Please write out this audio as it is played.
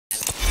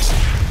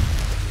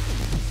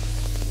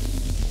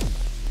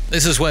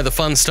This is where the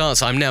fun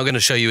starts. I'm now going to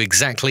show you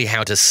exactly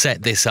how to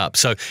set this up.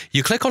 So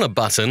you click on a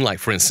button, like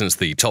for instance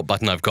the top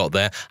button I've got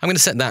there. I'm going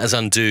to set that as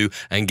undo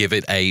and give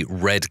it a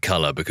red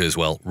color because,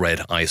 well, red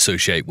I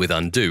associate with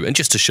undo. And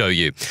just to show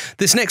you,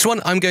 this next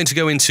one I'm going to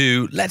go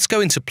into, let's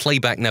go into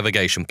playback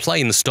navigation,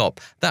 play and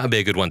stop. That would be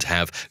a good one to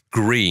have.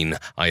 Green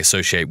I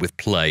associate with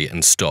play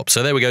and stop.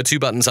 So there we go, two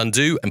buttons,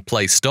 undo and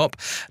play stop.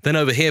 Then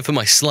over here for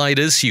my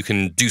sliders, you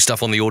can do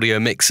stuff on the audio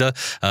mixer.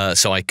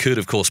 So I could,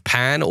 of course,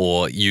 pan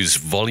or use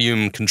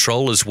volume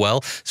control as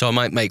well. So I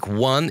might make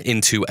one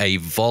into a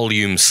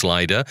volume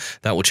slider.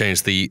 That will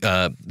change the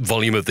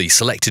volume of the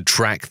selected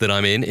track that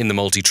I'm in the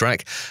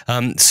multi-track.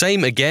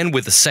 Same again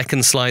with the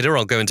second slider.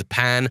 I'll go into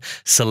pan,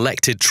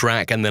 selected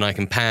track, and then I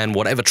can pan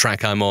whatever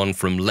track I'm on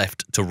from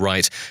left to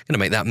right. I'm going to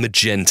make that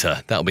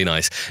magenta. That'll be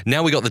nice.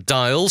 Now we got the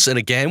dials, and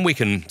again we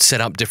can set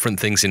up different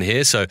things in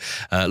here. So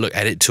look,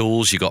 edit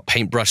tools, you've got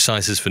paintbrush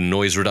sizes for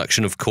noise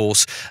reduction, of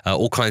course,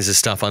 all kinds of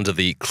stuff under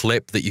the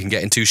clip that you can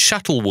get into.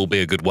 Shuttle will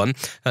be a good one.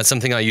 That's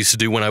something I used to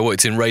do when I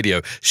worked in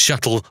radio,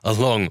 shuttle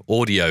along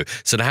audio.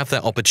 So to have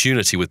that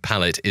opportunity with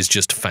palette is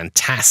just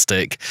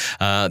fantastic.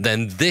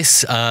 Then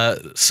this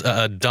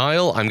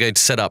dial I'm going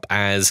to set up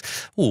as,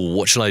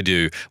 what shall I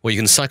do? Well, you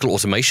can cycle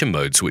automation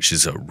modes, which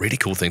is a really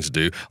cool thing to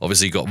do.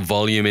 Obviously you've got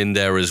volume in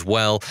there as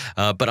well,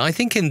 but I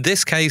think in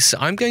this case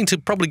I'm going to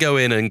probably go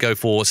in and go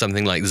for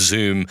something like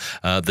zoom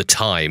the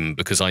time,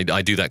 because I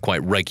do that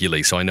quite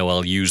regularly, so I know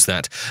I'll use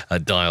that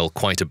dial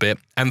quite a bit.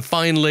 And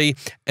finally,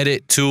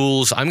 edit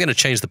tools. I'm going to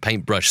change the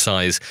paintbrush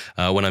size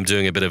when I'm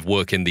doing a bit of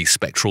work in the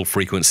spectral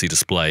frequency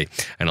display,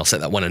 and I'll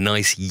set that one a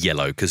nice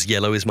yellow, because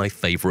yellow is my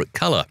favorite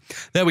color.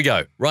 There we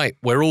go. Right,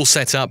 we're all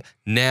set up.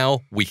 Now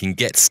we can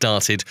get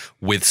started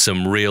with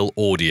some real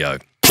audio.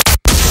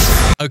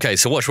 Okay,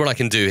 so watch what I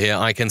can do here.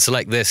 I can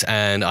select this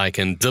and I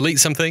can delete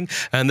something,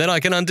 and then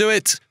I can undo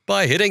it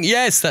by hitting,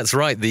 yes, that's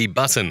right, the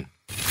button.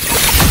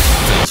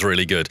 Feels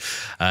really good.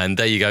 And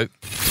there you go.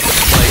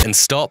 Play and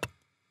stop.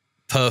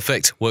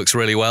 Perfect, works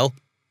really well.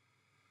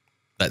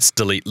 Let's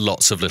delete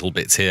lots of little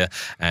bits here,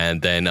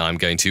 and then I'm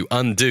going to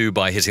undo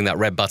by hitting that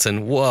red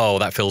button. Whoa,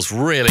 that feels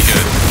really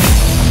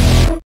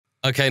good.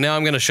 Okay, now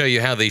I'm going to show you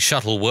how the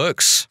shuttle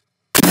works.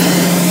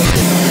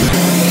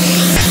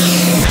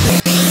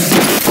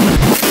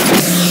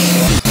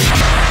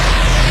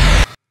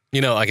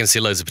 You know, I can see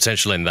loads of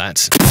potential in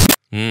that.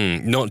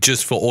 Not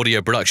just for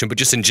audio production, but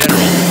just in general.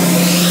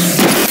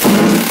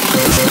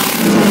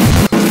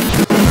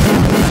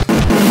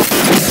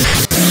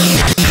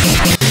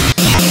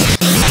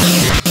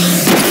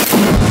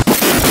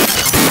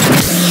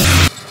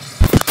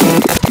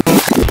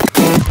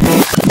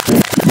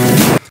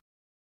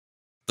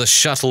 The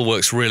shuttle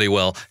works really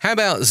well. How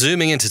about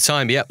zooming into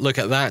time? Yep, look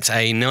at that.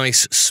 A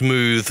nice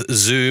smooth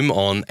zoom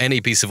on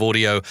any piece of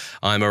audio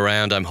I'm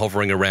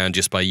hovering around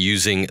just by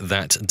using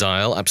that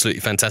dial.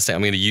 Absolutely fantastic.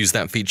 I'm going to use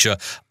that feature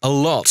a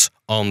lot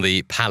on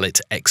the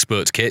Palette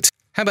Expert Kit.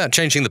 How about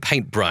changing the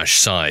paintbrush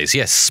size?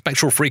 Yes,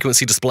 spectral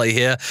frequency display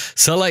here.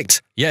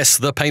 Select, yes,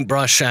 the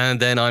paintbrush,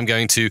 and then I'm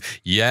going to,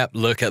 yep,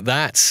 look at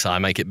that. I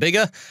make it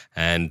bigger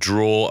and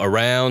draw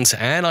around,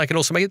 and I can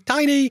also make it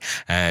tiny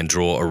and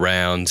draw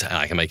around.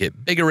 I can make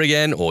it bigger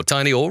again, or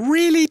tiny, or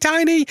really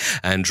tiny,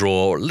 and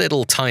draw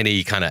little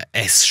tiny kind of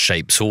S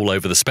shapes all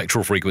over the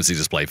spectral frequency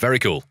display. Very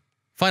cool.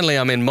 Finally,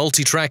 I'm in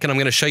multi-track, and I'm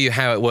going to show you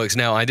how it works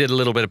now. I did a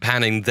little bit of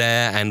panning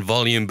there and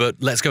volume, but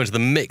let's go into the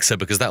mixer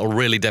because that will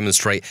really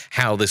demonstrate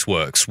how this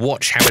works.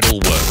 Watch how it all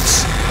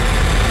works.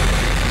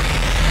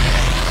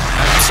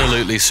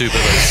 Absolutely super.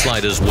 Those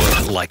sliders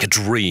work like a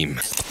dream.